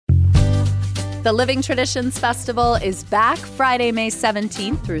The Living Traditions Festival is back Friday, May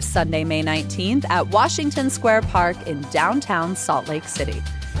 17th through Sunday, May 19th at Washington Square Park in downtown Salt Lake City.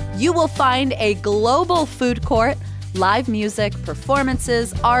 You will find a global food court, live music,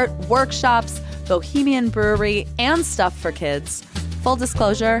 performances, art, workshops, bohemian brewery, and stuff for kids. Full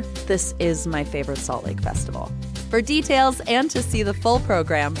disclosure, this is my favorite Salt Lake festival. For details and to see the full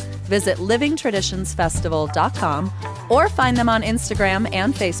program, visit livingtraditionsfestival.com or find them on Instagram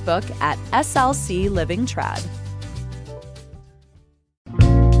and Facebook at SLC Living Trad.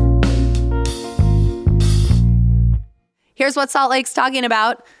 Here's what Salt Lake's talking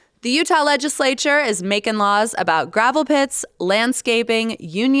about. The Utah legislature is making laws about gravel pits, landscaping,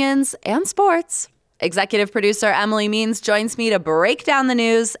 unions, and sports. Executive producer Emily Means joins me to break down the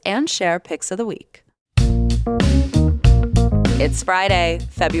news and share picks of the week. It's Friday,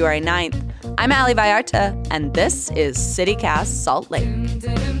 February 9th. I'm Ali Vallarta, and this is CityCast Salt Lake.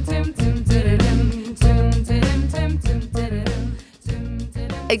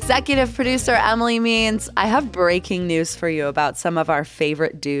 Executive producer Emily Means, I have breaking news for you about some of our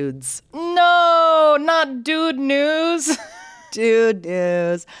favorite dudes. No, not dude news. Dude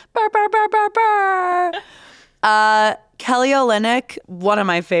news. Burr, burr, burr, burr, burr. Kelly Olynyk, one of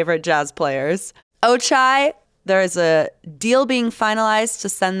my favorite jazz players. Ochai, there is a deal being finalized to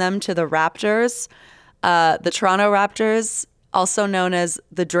send them to the Raptors, the Toronto Raptors, also known as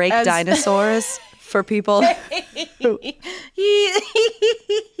the Drake Dinosaurs for people who...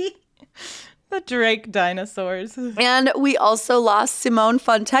 The Drake Dinosaurs. And we also lost Simone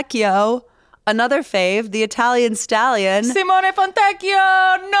Fontecchio, another fave, the Italian stallion. Simone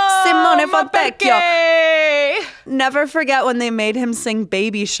Fontecchio, no! Simone Fontecchio. Perché? Never forget when they made him sing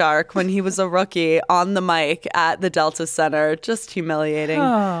Baby Shark when he was a rookie on the mic at the Delta Center. Just humiliating.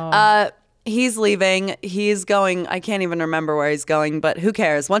 Oh. He's leaving. He's going. I can't even remember where he's going, but who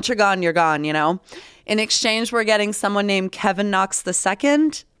cares? Once you're gone, you're gone, you know? In exchange, we're getting someone named Kevin Knox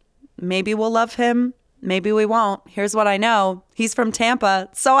II. Maybe we'll love him. Maybe we won't. Here's what I know. He's from Tampa,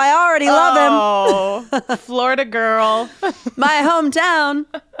 so I already love him. Oh, Florida girl. My hometown.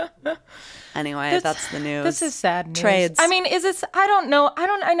 Anyway, that's the news. This is sad news. Trades. I mean, is this, I don't know.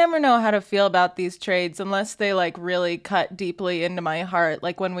 I never know how to feel about these trades unless they like really cut deeply into my heart.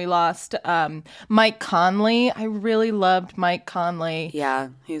 Like when we lost Mike Conley. I really loved Mike Conley. Yeah,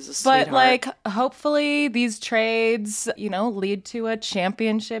 he's a sweetheart. But like, hopefully these trades, lead to a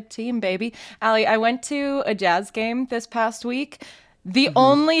championship team, baby. Allie, I went to a Jazz game this past week. The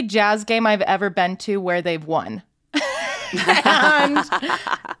only Jazz game I've ever been to where they've won. And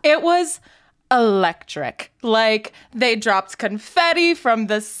it was electric. Like, they dropped confetti from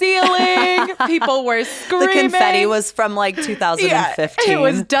the ceiling. People were screaming. The confetti was from like 2015. Yeah, it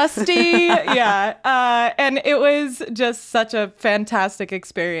was dusty. Yeah. And it was just such a fantastic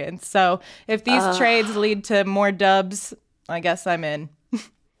experience. So if these trades lead to more dubs, I guess I'm in.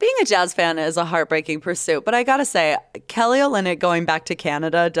 Being a Jazz fan is a heartbreaking pursuit, but I gotta say, Kelly Olynyk going back to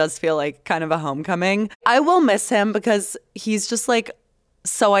Canada does feel like kind of a homecoming. I will miss him because he's just like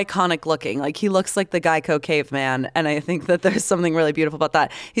so iconic looking. Like he looks like the Geico caveman, and I think that there's something really beautiful about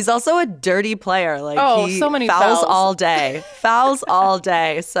that. He's also a dirty player. Like he so many fouls all day. Fouls all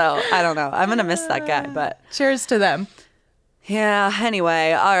day. So I don't know. I'm gonna miss that guy, but cheers to them. Yeah,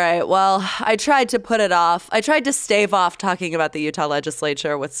 anyway, all right. Well, I tried to put it off. I tried to stave off talking about the Utah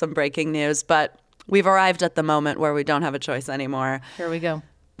legislature with some breaking news, but we've arrived at the moment where we don't have a choice anymore. Here we go.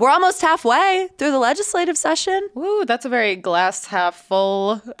 We're almost halfway through the legislative session. Woo, that's a very glass half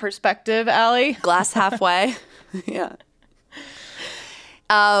full perspective, Allie. Glass halfway. Yeah.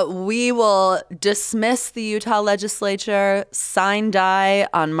 We will dismiss the Utah legislature, sign die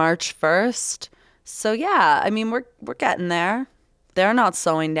on March 1st. So yeah, I mean, we're getting there. They're not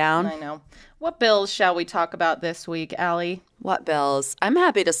slowing down. I know. What bills shall we talk about this week, Allie? What bills? I'm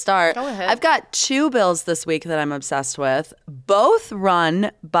happy to start. Go ahead. I've got 2 bills this week that I'm obsessed with, both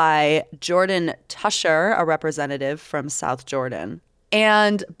run by Jordan Tusher, a representative from South Jordan,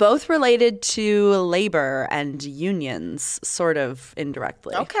 and both related to labor and unions, sort of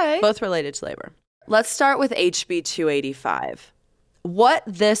indirectly. Okay. Both related to labor. Let's start with HB 285. What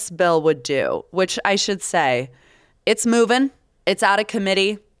this bill would do, which I should say, it's moving. It's out of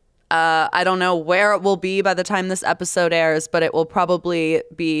committee. I don't know where it will be by the time this episode airs, but it will probably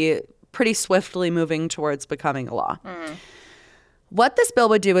be pretty swiftly moving towards becoming a law. What this bill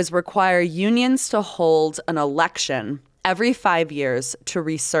would do is require unions to hold an election every 5 years to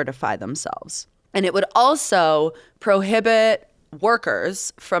recertify themselves. And it would also prohibit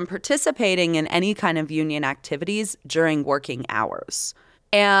workers from participating in any kind of union activities during working hours.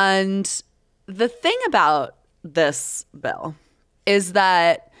 And the thing about this bill is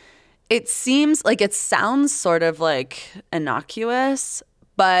that it seems like it sounds sort of like innocuous,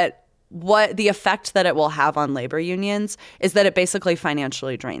 but what the effect that it will have on labor unions is that it basically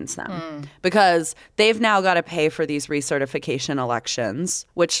financially drains them because they've now got to pay for these recertification elections,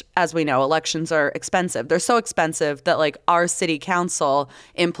 which, as we know, elections are expensive. They're so expensive that like our city council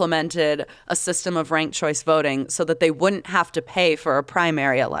implemented a system of ranked choice voting so that they wouldn't have to pay for a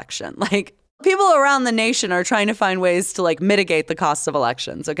primary election. Like, people around the nation are trying to find ways to like mitigate the costs of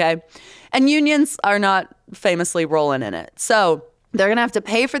elections, okay? And unions are not famously rolling in it. So they're going to have to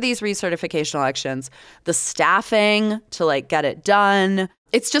pay for these recertification elections, the staffing to like get it done.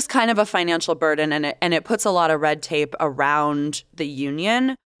 It's just kind of a financial burden, and it puts a lot of red tape around the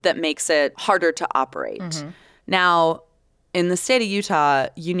union that makes it harder to operate. Now, in the state of Utah,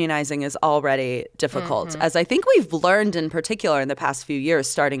 unionizing is already difficult, as I think we've learned in particular in the past few years,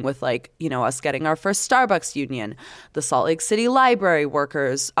 starting with like, you know, us getting our first Starbucks union. The Salt Lake City library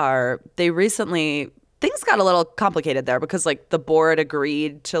workers things got a little complicated there because like the board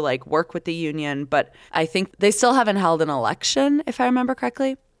agreed to like work with the union, but I think they still haven't held an election, if I remember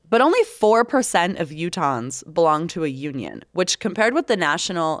correctly. But only 4% of Utahns belong to a union, which compared with the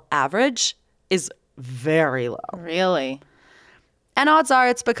national average is very low. Really? And odds are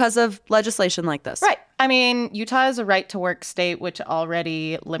it's because of legislation like this. Right. I mean, Utah is a right-to-work state, which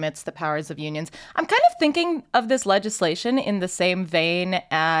already limits the powers of unions. I'm kind of thinking of this legislation in the same vein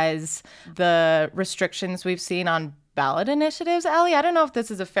as the restrictions we've seen on ballot initiatives, Allie. I don't know if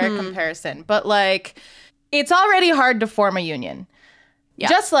this is a fair comparison, but like, it's already hard to form a union. Yeah.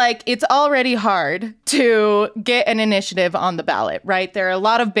 Just like it's already hard to get an initiative on the ballot, right? There are a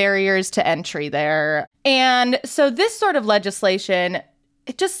lot of barriers to entry there. And so this sort of legislation,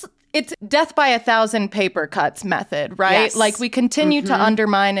 it's death by 1,000 paper cuts method, right? Yes. Like we continue to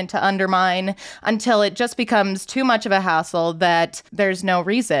undermine until it just becomes too much of a hassle that there's no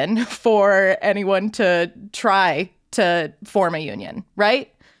reason for anyone to try to form a union,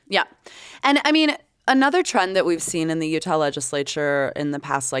 right? Yeah. And I mean, another trend that we've seen in the Utah legislature in the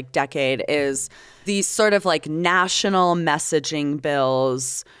past like decade is these sort of like national messaging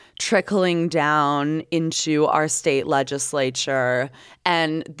bills trickling down into our state legislature.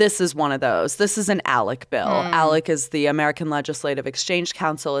 And this is one of those. This is an ALEC bill. ALEC is the American Legislative Exchange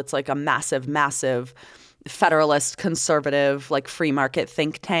Council. It's like a massive, massive federalist, conservative, like free market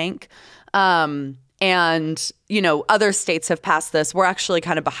think tank. And, you know, other states have passed this. We're actually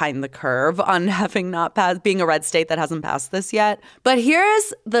kind of behind the curve on having not passed, being a red state that hasn't passed this yet. But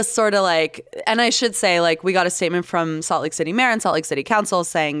here's the sort of like, and I should say, like, we got a statement from Salt Lake City Mayor and Salt Lake City Council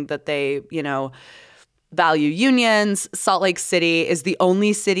saying that they, you know, value unions. Salt Lake City is the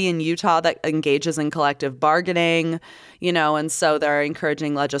only city in Utah that engages in collective bargaining, you know, and so they're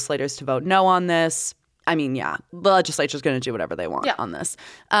encouraging legislators to vote no on this. I mean, yeah, the legislature's going to do whatever they want on this.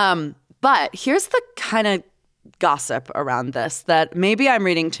 But here's the kind of gossip around this that maybe I'm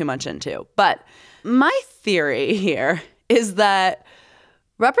reading too much into. But my theory here is that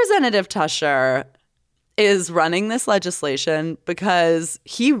Representative Tusher is running this legislation because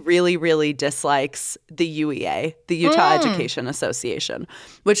he really, really dislikes the UEA, the Utah Education Association,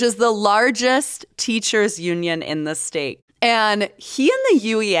 which is the largest teachers union in the state. And he and the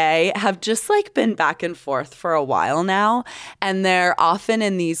UEA have just like been back and forth for a while now. And they're often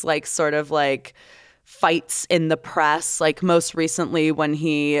in these like sort of like fights in the press, like most recently when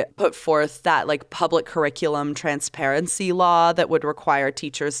he put forth that like public curriculum transparency law that would require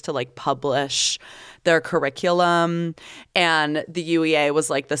teachers to like publish their curriculum. And the UEA was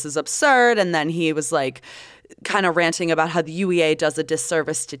like, this is absurd. And then he was like, kind of ranting about how the UEA does a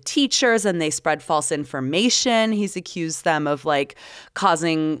disservice to teachers and they spread false information. He's accused them of like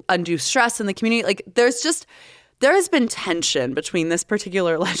causing undue stress in the community. Like there has been tension between this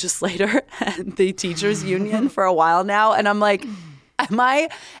particular legislator and the teachers union for a while now. And I'm like, am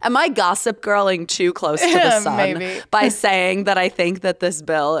I gossip girling too close to the sun by saying that I think that this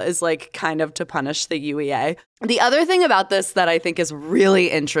bill is like kind of to punish the UEA? The other thing about this that I think is really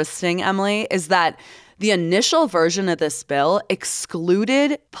interesting, Emily, is that the initial version of this bill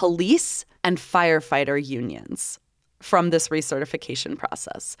excluded police and firefighter unions from this recertification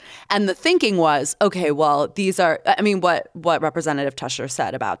process. And the thinking was, okay, well, these are, I mean, what Representative Tusher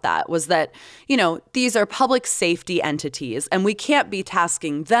said about that was that, you know, these are public safety entities and we can't be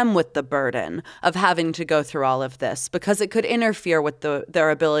tasking them with the burden of having to go through all of this because it could interfere with their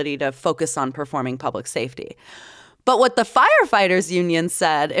ability to focus on performing public safety. But what the firefighters union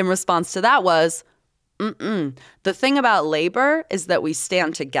said in response to that was, the thing about labor is that we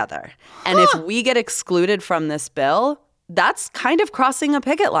stand together. And if we get excluded from this bill, that's kind of crossing a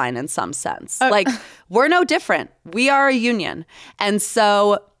picket line in some sense. Like, we're no different. We are a union. And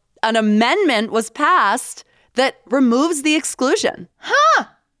so an amendment was passed that removes the exclusion.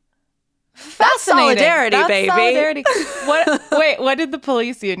 That's solidarity, That's baby. Solidarity. What did the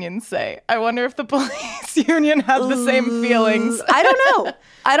police union say? I wonder if the police union had the same feelings. I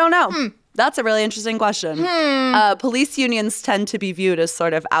don't know. That's a really interesting question. Police unions tend to be viewed as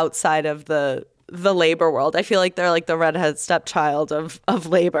sort of outside of the labor world. I feel like they're like the redhead stepchild of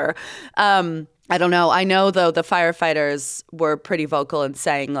labor. I don't know. I know, though, the firefighters were pretty vocal in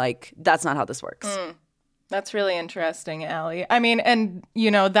saying, like, that's not how this works. That's really interesting, Allie. I mean, and, you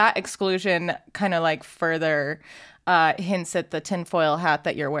know, that exclusion kind of like further hints at the tinfoil hat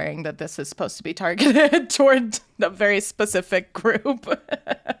that you're wearing, that this is supposed to be targeted toward a very specific group.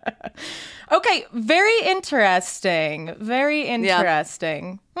 Okay, very interesting. Very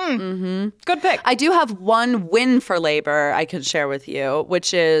interesting. Good pick. I do have one win for labor I can share with you,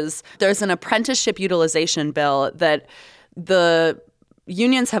 which is there's an apprenticeship utilization bill that the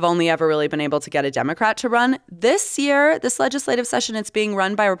unions have only ever really been able to get a Democrat to run. This year, this legislative session, it's being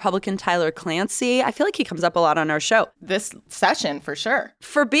run by Republican Tyler Clancy. I feel like he comes up a lot on our show. This session, for sure.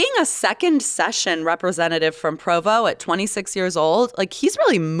 For being a second session representative from Provo at 26 years old, like he's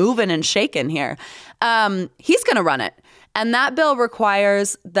really moving and shaking here. He's going to run it. And that bill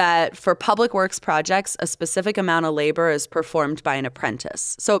requires that for public works projects, a specific amount of labor is performed by an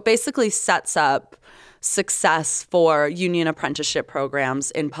apprentice. So it basically sets up success for union apprenticeship programs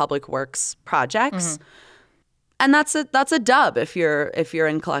in public works projects. And that's a dub if you're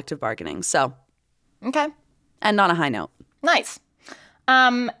in collective bargaining. So okay. And on a high note. Nice.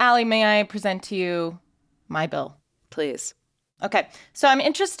 Allie, may I present to you my bill? Please. Okay, so I'm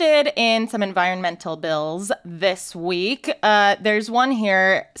interested in some environmental bills this week. There's one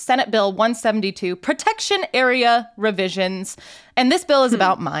here, Senate Bill 172, Protection Area Revisions. And this bill is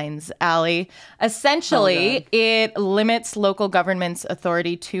about mines, Allie. Essentially, it limits local government's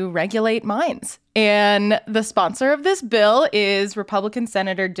authority to regulate mines. And the sponsor of this bill is Republican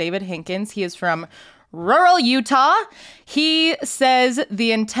Senator David Hinkins. He is from rural Utah. He says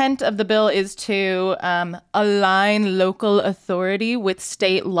the intent of the bill is to align local authority with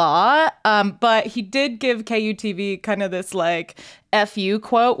state law. But he did give KUTV kind of this like FU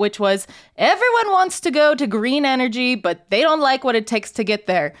quote, which was, everyone wants to go to green energy, but they don't like what it takes to get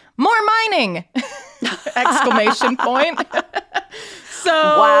there. More mining! Exclamation point. So,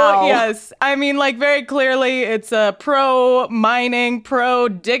 wow. Yes, I mean, like, very clearly, it's a pro-mining,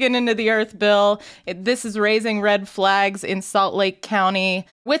 pro-digging into the earth bill. This is raising red flags in Salt Lake County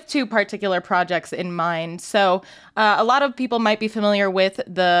with two particular projects in mind. So, a lot of people might be familiar with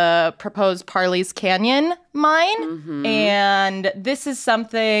the proposed Parley's Canyon mine. And this is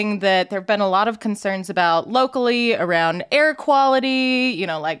something that there have been a lot of concerns about locally around air quality, you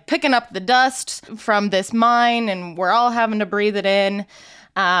know, like picking up the dust from this mine, and we're all having to breathe it in.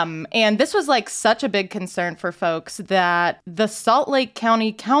 And this was like such a big concern for folks that the Salt Lake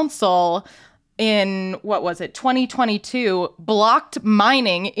County Council in, 2022, blocked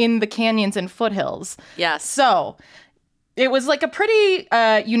mining in the canyons and foothills. Yes. So it was like a pretty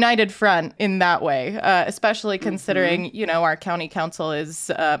united front in that way, especially considering, you know, our county council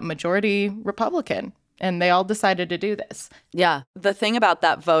is majority Republican. And they all decided to do this. Yeah. The thing about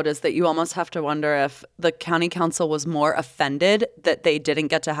that vote is that you almost have to wonder if the county council was more offended that they didn't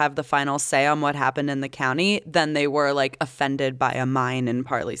get to have the final say on what happened in the county than they were like offended by a mine in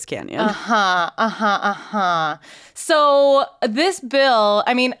Parley's Canyon. So this bill,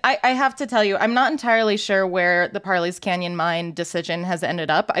 I mean, I have to tell you, I'm not entirely sure where the Parley's Canyon mine decision has ended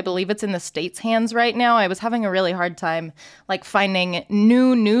up. I believe it's in the state's hands right now. I was having a really hard time like finding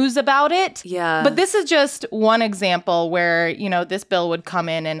new news about it. Yeah. But this is just one example where, you know, this bill would come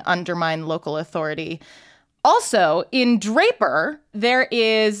in and undermine local authority. Also, in Draper, there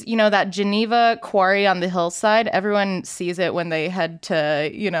is, you know, that Geneva quarry on the hillside. Everyone sees it when they head to,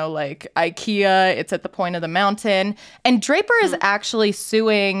 you know, like IKEA. It's at the point of the mountain. And Draper is actually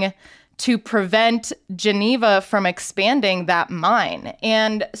suing to prevent Geneva from expanding that mine.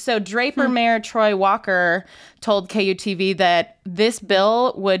 And so Draper Mayor Troy Walker told KUTV that this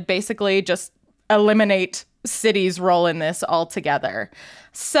bill would basically just eliminate cities' role in this altogether.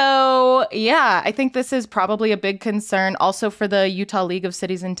 So, yeah, I think this is probably a big concern also for the Utah League of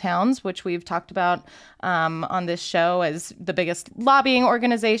Cities and Towns, which we've talked about on this show as the biggest lobbying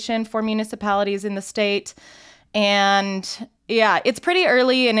organization for municipalities in the state. And yeah, it's pretty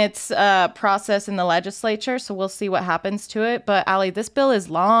early in its process in the legislature, so we'll see what happens to it. But Allie, this bill is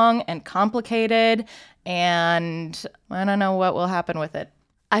long and complicated, and I don't know what will happen with it.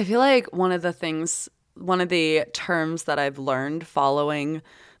 I feel like one of the terms that I've learned following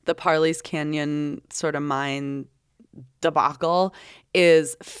the Parley's Canyon sort of mine debacle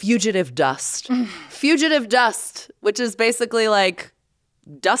is fugitive dust. Fugitive dust, which is basically like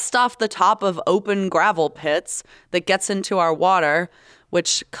dust off the top of open gravel pits that gets into our water,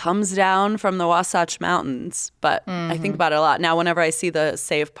 which comes down from the Wasatch Mountains. But I think about it a lot. Now, whenever I see the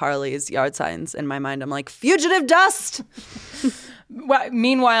Save Parley's yard signs in my mind, I'm like, fugitive dust!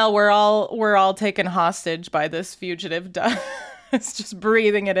 Meanwhile, we're all taken hostage by this fugitive dust. It's just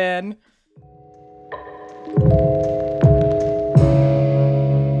breathing it in.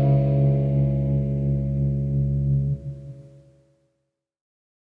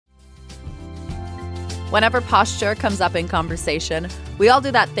 Whenever posture comes up in conversation, we all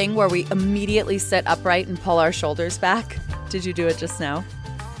do that thing where we immediately sit upright and pull our shoulders back. Did you do it just now?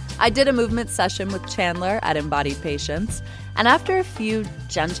 I did a movement session with Chandler at Embodied Patience, and after a few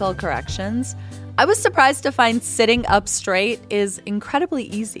gentle corrections, I was surprised to find sitting up straight is incredibly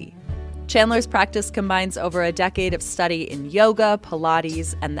easy. Chandler's practice combines over a decade of study in yoga,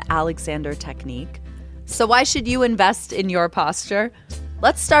 Pilates, and the Alexander technique. So why should you invest in your posture?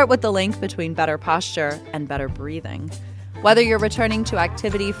 Let's start with the link between better posture and better breathing. Whether you're returning to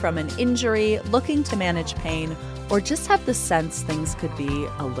activity from an injury, looking to manage pain, or just have the sense things could be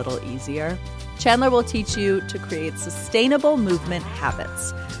a little easier, Chandler will teach you to create sustainable movement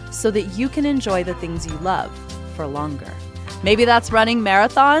habits so that you can enjoy the things you love for longer. Maybe that's running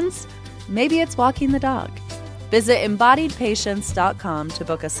marathons. Maybe it's walking the dog. Visit embodiedpatience.com to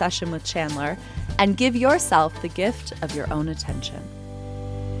book a session with Chandler and give yourself the gift of your own attention.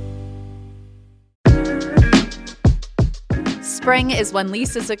 Spring is when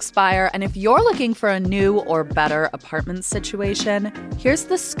leases expire, and if you're looking for a new or better apartment situation, here's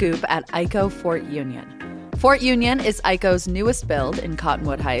the scoop at ICO Fort Union. Fort Union is ICO's newest build in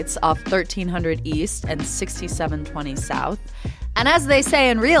Cottonwood Heights off 1300 East and 6720 South. And as they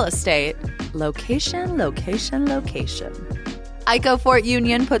say in real estate, location, location, location. ICO Fort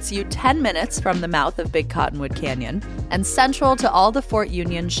Union puts you 10 minutes from the mouth of Big Cottonwood Canyon and central to all the Fort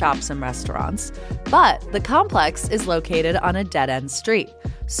Union shops and restaurants. But the complex is located on a dead-end street,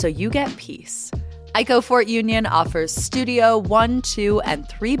 so you get peace. ICO Fort Union offers studio 1, 2, and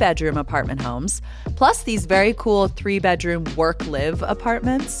 3-bedroom apartment homes, plus these very cool 3-bedroom work-live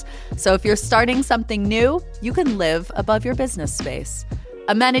apartments. So if you're starting something new, you can live above your business space.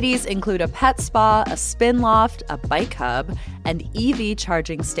 Amenities include a pet spa, a spin loft, a bike hub, and EV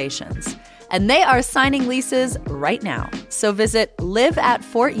charging stations. And they are signing leases right now. So visit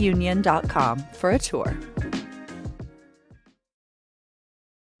liveatfortunion.com for a tour.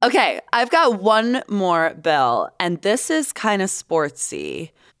 Okay, I've got one more bill, and this is kind of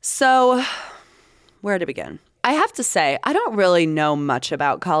sportsy. So, where to begin? I have to say, I don't really know much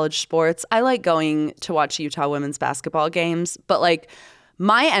about college sports. I like going to watch Utah women's basketball games, but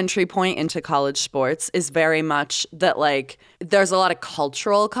my entry point into college sports is very much that, there's a lot of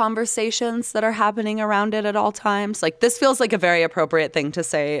cultural conversations that are happening around it at all times. This feels like a very appropriate thing to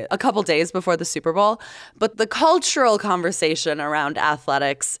say a couple days before the Super Bowl. But the cultural conversation around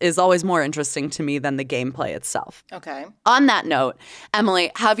athletics is always more interesting to me than the gameplay itself. Okay. On that note, Emily,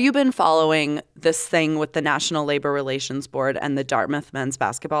 have you been following this thing with the National Labor Relations Board and the Dartmouth men's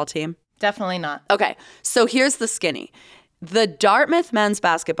basketball team? Definitely not. Okay, so here's the skinny. The Dartmouth men's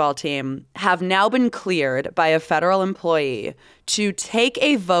basketball team have now been cleared by a federal employee to take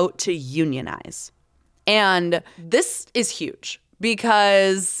a vote to unionize. And this is huge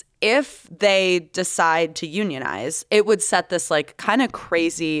because if they decide to unionize, it would set this kind of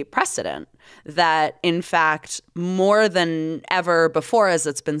crazy precedent that, in fact, more than ever before, as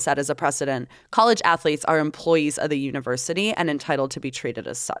it's been set as a precedent, college athletes are employees of the university and entitled to be treated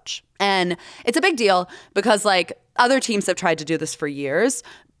as such. And it's a big deal because other teams have tried to do this for years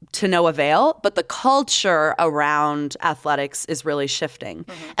to no avail, but the culture around athletics is really shifting.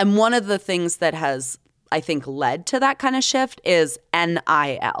 Mm-hmm. And one of the things that has, I think, led to that kind of shift is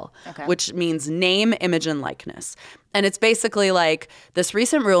NIL, which means name, image, and likeness. And it's basically this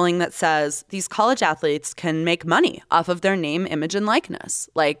recent ruling that says these college athletes can make money off of their name, image, and likeness.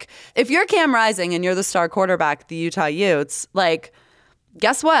 If you're Cam Rising and you're the star quarterback, the Utah Utes,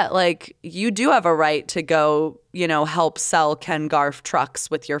 guess what? You do have a right to go, help sell Ken Garf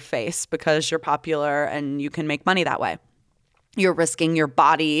trucks with your face because you're popular and you can make money that way. You're risking your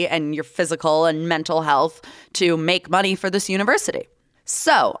body and your physical and mental health to make money for this university.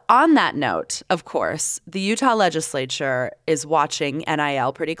 So on that note, of course, the Utah legislature is watching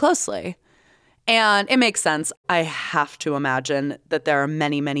NIL pretty closely. And it makes sense. I have to imagine that there are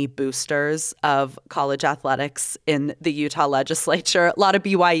many, many boosters of college athletics in the Utah legislature. A lot of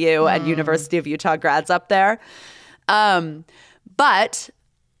BYU and University of Utah grads up there. But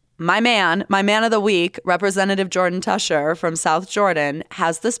my man of the week, Representative Jordan Tusher from South Jordan,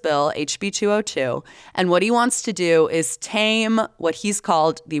 has this bill, HB 202. And what he wants to do is tame what he's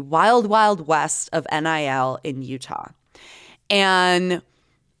called the wild, wild west of NIL in Utah. And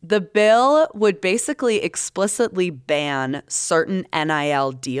the bill would basically explicitly ban certain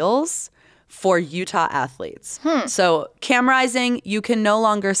NIL deals for Utah athletes. So camerizing, you can no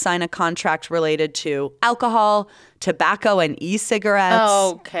longer sign a contract related to alcohol, tobacco, and e-cigarettes.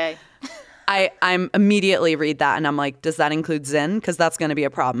 Oh, okay. I'm immediately read that and I'm like, does that include Zyn? Because that's going to be a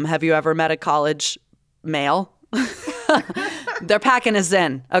problem. Have you ever met a college male? They're packing a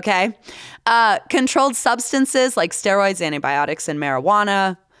Zyn, okay? Controlled substances like steroids, antibiotics, and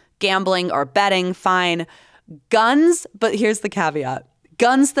marijuana, gambling or betting, fine. Guns, but here's the caveat.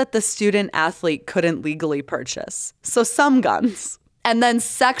 Guns that the student athlete couldn't legally purchase. So some guns. And then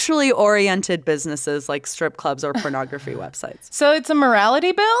sexually oriented businesses like strip clubs or pornography websites. So it's a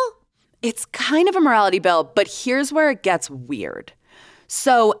morality bill? It's kind of a morality bill, but here's where it gets weird.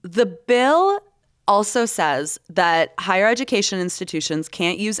 So the bill also says that higher education institutions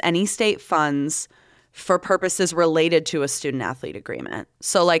can't use any state funds for purposes related to a student-athlete agreement.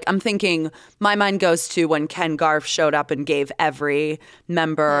 So, like, I'm thinking, my mind goes to when Ken Garff showed up and gave every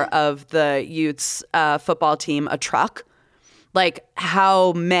member of the Utes football team a truck. Like,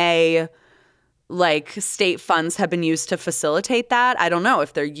 how may, like, state funds have been used to facilitate that? I don't know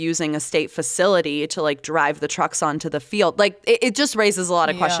if they're using a state facility to, like, drive the trucks onto the field. Like, it just raises a lot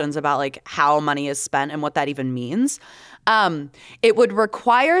of questions about, like, how money is spent and what that even means. It would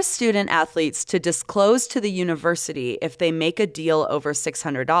require student athletes to disclose to the university if they make a deal over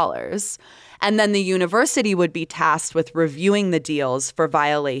 $600. And then the university would be tasked with reviewing the deals for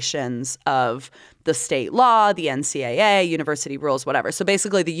violations of the state law, the NCAA, university rules, whatever. So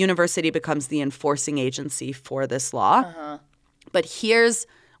basically, the university becomes the enforcing agency for this law. But here's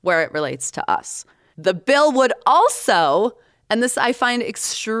where it relates to us. The bill would also, and this I find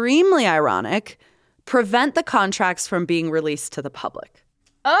extremely ironic, prevent the contracts from being released to the public.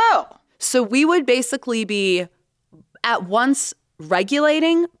 Oh. So we would basically be at once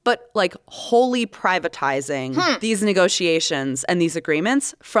regulating, but like wholly privatizing these negotiations and these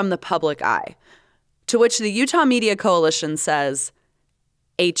agreements from the public eye. To which the Utah Media Coalition says,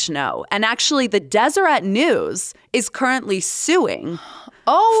 H no. And actually, the Deseret News is currently suing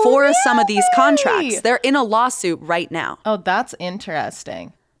for some of these contracts. They're in a lawsuit right now. Oh, that's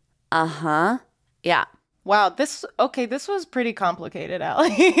interesting. Yeah. Wow, this was pretty complicated,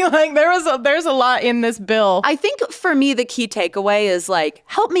 Allie. Like there's a lot in this bill. I think for me the key takeaway is like,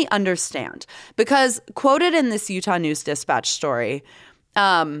 help me understand. Because quoted in this Utah News Dispatch story,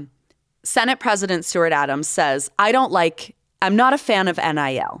 Senate President Stuart Adams says, I'm not a fan of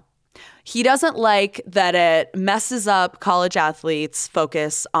NIL. He doesn't like that it messes up college athletes'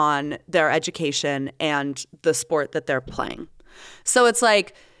 focus on their education and the sport that they're playing. So it's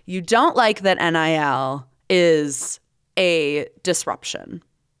like, you don't like that NIL is a disruption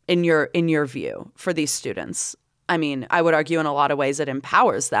in your view for these students. I mean, I would argue in a lot of ways it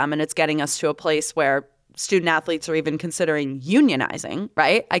empowers them, and it's getting us to a place where student athletes are even considering unionizing,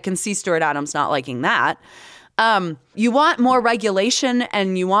 right? I can see Stuart Adams not liking that. You want more regulation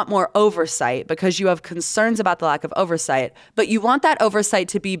and you want more oversight because you have concerns about the lack of oversight, but you want that oversight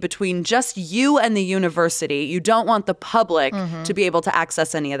to be between just you and the university. You don't want the public to be able to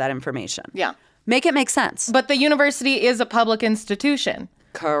access any of that information. Yeah. Make it make sense. But the university is a public institution.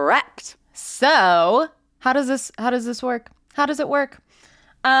 Correct. So how does this work? How does it work?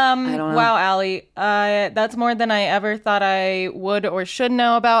 I don't know. Wow, Allie, that's more than I ever thought I would or should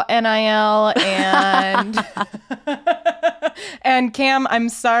know about NIL. And and Cam, I'm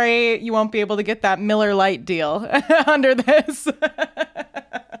sorry you won't be able to get that Miller Lite deal under this.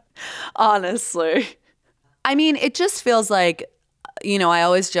 Honestly. I mean, it just feels like, you know, I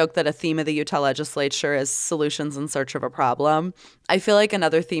always joke that a theme of the Utah legislature is solutions in search of a problem. I feel like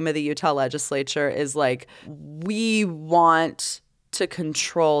another theme of the Utah legislature is like, we want to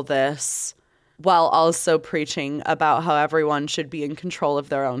control this while also preaching about how everyone should be in control of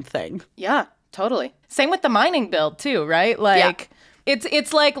their own thing. Yeah, totally. Same with the mining bill too, right? Like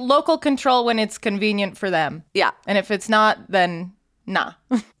it's like local control when it's convenient for them. Yeah. And if it's not, then nah.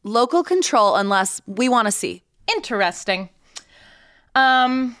 Local control unless we want to see. Interesting.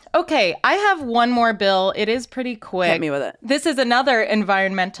 Okay, I have one more bill. It is pretty quick. Hit me with it. This is another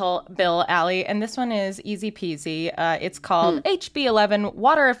environmental bill, Allie, and this one is easy peasy. It's called HB 11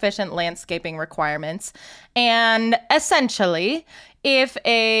 Water Efficient Landscaping Requirements. And essentially, if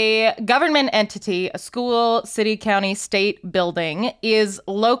a government entity, a school, city, county, state building is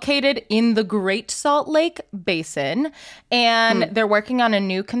located in the Great Salt Lake Basin and they're working on a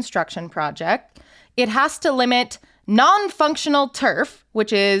new construction project, it has to limit non-functional turf,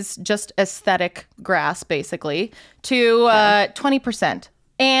 which is just aesthetic grass, basically, to 20%.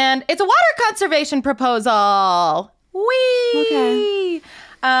 And it's a water conservation proposal. Whee!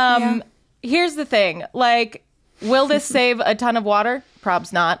 Okay. Here's the thing. Like, will this save a ton of water?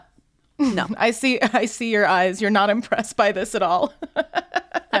 Probs not. No. I see your eyes. You're not impressed by this at all.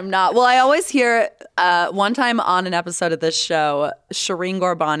 I'm not. Well, I always hear one time on an episode of this show, Shireen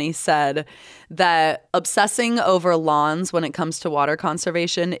Gorbani said that obsessing over lawns when it comes to water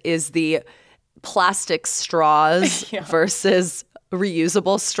conservation is the plastic straws versus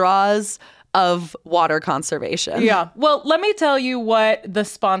reusable straws of water conservation. Yeah. Well, let me tell you what the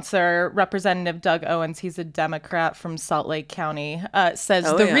sponsor, Representative Doug Owens, he's a Democrat from Salt Lake County,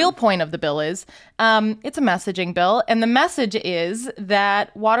 says real point of the bill is. It's a messaging bill. And the message is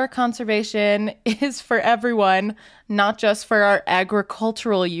that water conservation is for everyone, not just for our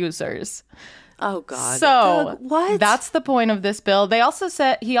agricultural users. Oh, God. So Doug, what? That's the point of this bill. He also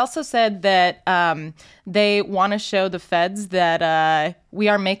said that they want to show the feds that we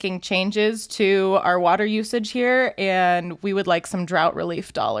are making changes to our water usage here, and we would like some drought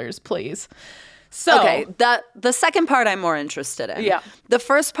relief dollars, please. So okay, the second part I'm more interested in. Yeah. The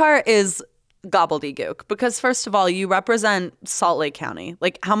first part is gobbledygook because first of all, you represent Salt Lake County.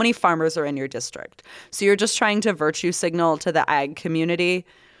 Like, how many farmers are in your district? So you're just trying to virtue signal to the ag community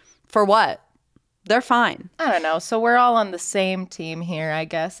for what? They're fine. I don't know. So we're all on the same team here, I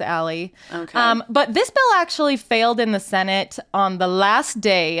guess, Allie. Okay. But this bill actually failed in the Senate on the last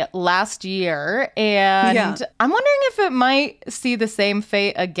day last year. And I'm wondering if it might see the same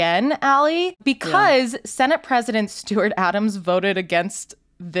fate again, Allie, because Senate President Stuart Adams voted against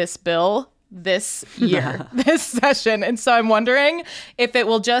this bill this year, this session. And so I'm wondering if it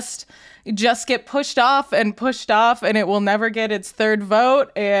will just get pushed off and it will never get its third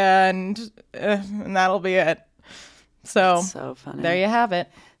vote and that'll be it. So funny. There you have it.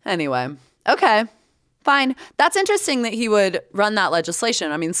 Anyway, okay, fine. That's interesting that he would run that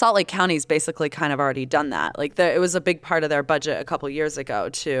legislation. I mean, Salt Lake County's basically kind of already done that. Like, it was a big part of their budget a couple years ago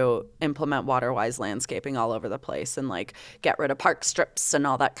to implement water-wise landscaping all over the place and, like, get rid of park strips and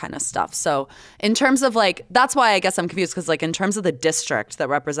all that kind of stuff. So in terms of, like, that's why I guess I'm confused because, like, in terms of the district that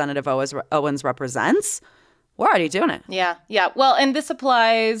Representative Owens represents, we're already doing it. Yeah. Well, and this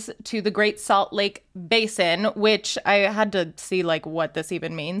applies to the Great Salt Lake Basin, which I had to see, like, what this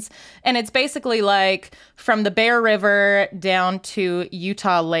even means. And it's basically, like, from the Bear River down to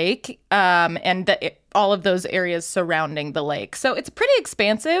Utah Lake and all of those areas surrounding the lake. So it's pretty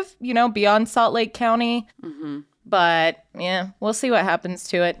expansive, beyond Salt Lake County. Mm-hmm. But, yeah, we'll see what happens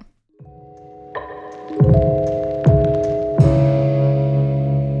to it.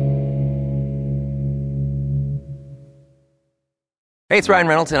 Hey, it's Ryan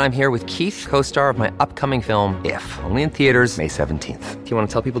Reynolds, and I'm here with Keith, co-star of my upcoming film, If, only in theaters May 17th. Do you want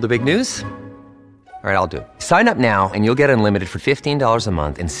to tell people the big news? All right, I'll do it. Sign up now and you'll get unlimited for $15 a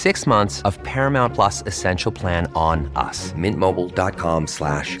month and 6 months of Paramount Plus Essential Plan on us.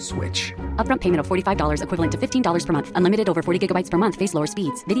 MintMobile.com/switch. Upfront payment of $45 equivalent to $15 per month. Unlimited over 40 gigabytes per month. Face lower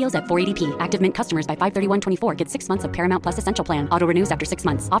speeds. Videos at 480p. Active Mint customers by 531.24 get 6 months of Paramount Plus Essential Plan. Auto renews after 6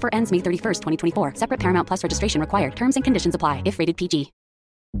 months. Offer ends May 31st, 2024. Separate Paramount Plus registration required. Terms and conditions apply if rated PG.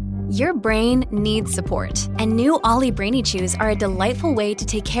 Your brain needs support, and new Ollie Brainy Chews are a delightful way to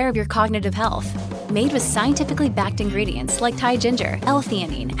take care of your cognitive health. Made with scientifically backed ingredients like Thai ginger,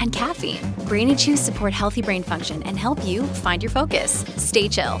 L-theanine, and caffeine, Brainy Chews support healthy brain function and help you find your focus, stay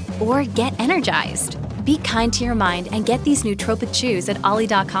chill, or get energized. Be kind to your mind and get these nootropic chews at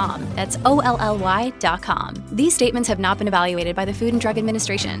ollie.com. That's OLLY.com. These statements have not been evaluated by the Food and Drug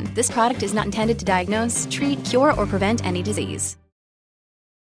Administration. This product is not intended to diagnose, treat, cure, or prevent any disease.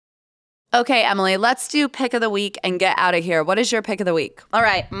 Okay, Emily, let's do pick of the week and get out of here. What is your pick of the week? All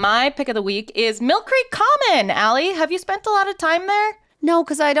right, my pick of the week is Mill Creek Common. Allie, have you spent a lot of time there? No,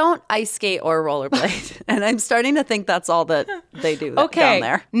 because I don't ice skate or rollerblade. And I'm starting to think that's all that they do down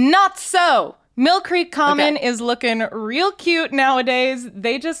there. Not so. Mill Creek Common is looking real cute nowadays.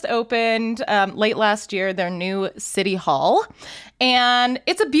 They just opened late last year their new city hall. And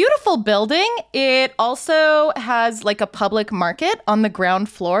it's a beautiful building. It also has like a public market on the ground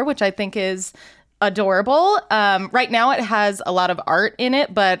floor, which I think is adorable. Right now it has a lot of art in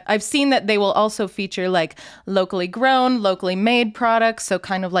it, but I've seen that they will also feature like locally grown, locally made products, so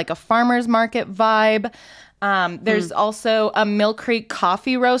kind of like a farmer's market vibe. There's also a Mill Creek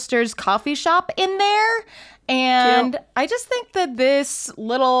Coffee Roasters coffee shop in there. And cute. I just think that this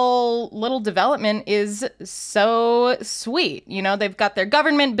little development is so sweet. You know, they've got their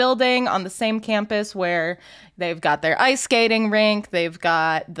government building on the same campus where they've got their ice skating rink. They've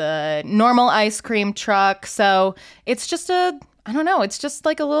got the normal ice cream truck. So it's just it's just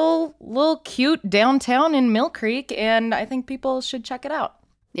like a little cute downtown in Mill Creek. And I think people should check it out.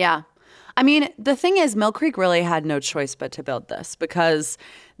 Yeah. I mean, the thing is, Mill Creek really had no choice but to build this because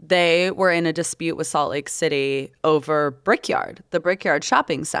they were in a dispute with Salt Lake City over Brickyard, the Brickyard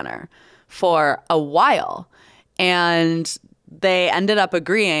Shopping Center, for a while. And they ended up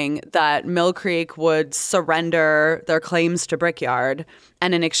agreeing that Mill Creek would surrender their claims to Brickyard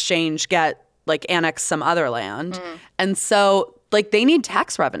and in exchange annex some other land. And so, they need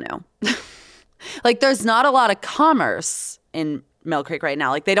tax revenue. There's not a lot of commerce in Mill Creek right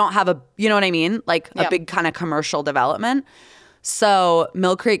now. They don't have a big kind of commercial development. So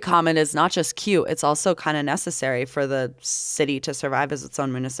Mill Creek Common is not just cute, it's also kind of necessary for the city to survive as its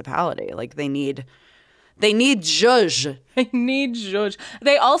own municipality. They need zhuzh. They need zhuzh.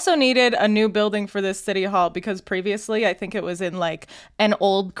 They also needed a new building for this city hall because previously I think it was in an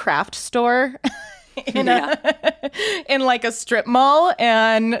old craft store. in a strip mall,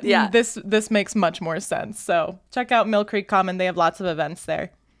 and this makes much more sense. So check out Mill Creek Common. They have lots of events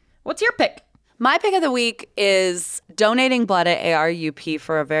there. What's your pick? My pick of the week is donating blood at ARUP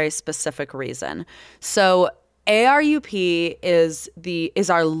for a very specific reason. So ARUP is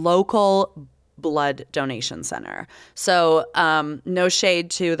our local blood donation center. So no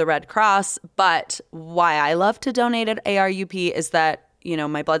shade to the Red Cross, but why I love to donate at ARUP is that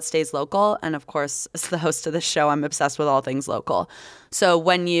my blood stays local. And of course, as the host of this show, I'm obsessed with all things local. So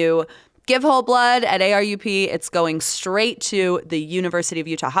when you give whole blood at ARUP, it's going straight to the University of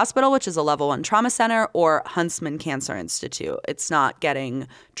Utah Hospital, which is a level 1 trauma center, or Huntsman Cancer Institute. It's not getting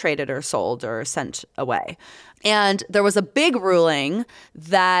traded or sold or sent away. And there was a big ruling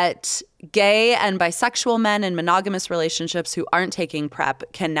that gay and bisexual men in monogamous relationships who aren't taking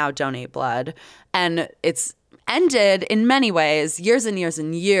PrEP can now donate blood. And it's ended in many ways years and years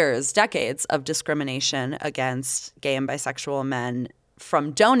and years, decades of discrimination against gay and bisexual men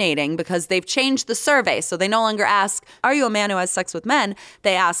from donating because they've changed the survey. So they no longer ask, are you a man who has sex with men?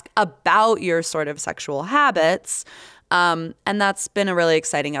 They ask about your sort of sexual habits. And that's been a really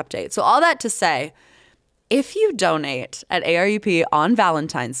exciting update. So all that to say, if you donate at ARUP on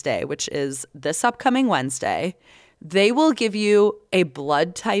Valentine's Day, which is this upcoming Wednesday, they will give you a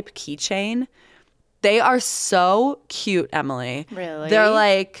blood type keychain. They are so cute, Emily. Really?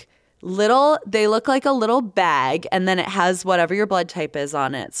 They're they look like a little bag, and then it has whatever your blood type is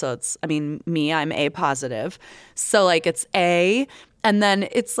on it. So I'm A positive. So it's A, and then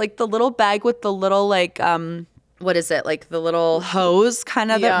it's the little bag with the little what is it? The little hose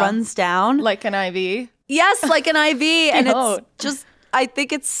kind of that runs down. Like an IV? Yes, like an IV. And it's just, I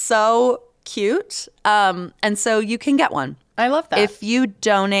think it's so cute. And so you can get one. I love that. If you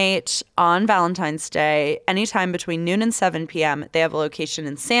donate on Valentine's Day, anytime between noon and 7 p.m., they have a location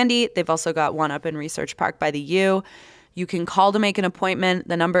in Sandy. They've also got one up in Research Park by the U. You can call to make an appointment.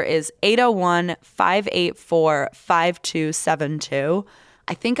 The number is 801-584-5272.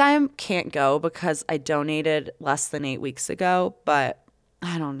 I think I can't go because I donated less than 8 weeks ago, but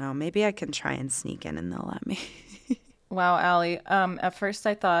I don't know. Maybe I can try and sneak in and they'll let me. Wow, Allie. At first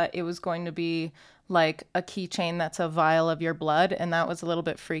I thought it was going to be like a keychain that's a vial of your blood, and that was a little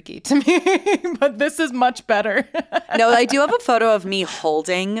bit freaky to me, but this is much better. No, I do have a photo of me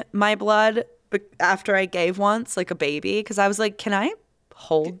holding my blood after I gave once, like a baby, because I was like, can I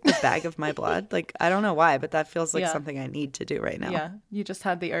hold the bag of my blood? I don't know why, but that feels like something I need to do right now. Yeah, you just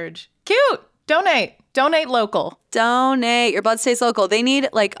had the urge. Cute! Donate local. Donate. Your blood stays local. They need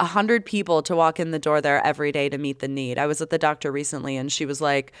 100 people to walk in the door there every day to meet the need. I was at the doctor recently and she was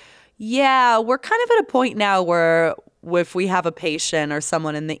like, yeah, we're kind of at a point now where if we have a patient or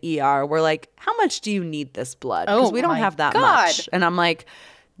someone in the ER, we're like, how much do you need this blood? Because we don't have that much. And I'm like,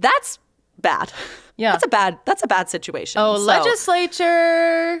 that's bad. Yeah. That's a bad situation. Oh, so,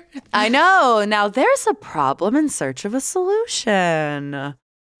 legislature. I know. Now there's a problem in search of a solution.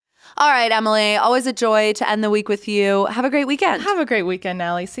 All right, Emily, always a joy to end the week with you. Have a great weekend. Have a great weekend,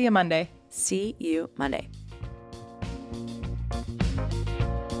 Allie. See you Monday. See you Monday.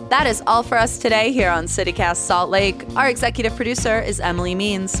 That is all for us today here on CityCast Salt Lake. Our executive producer is Emily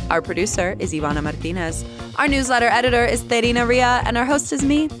Means. Our producer is Ivana Martinez. Our newsletter editor is Terina Ria. And our host is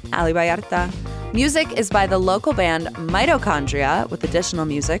me, Ali Vallarta. Music is by the local band Mitochondria, with additional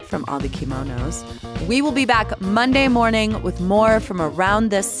music from All the Kimonos. We will be back Monday morning with more from around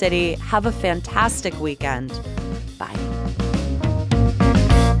this city. Have a fantastic weekend. Bye.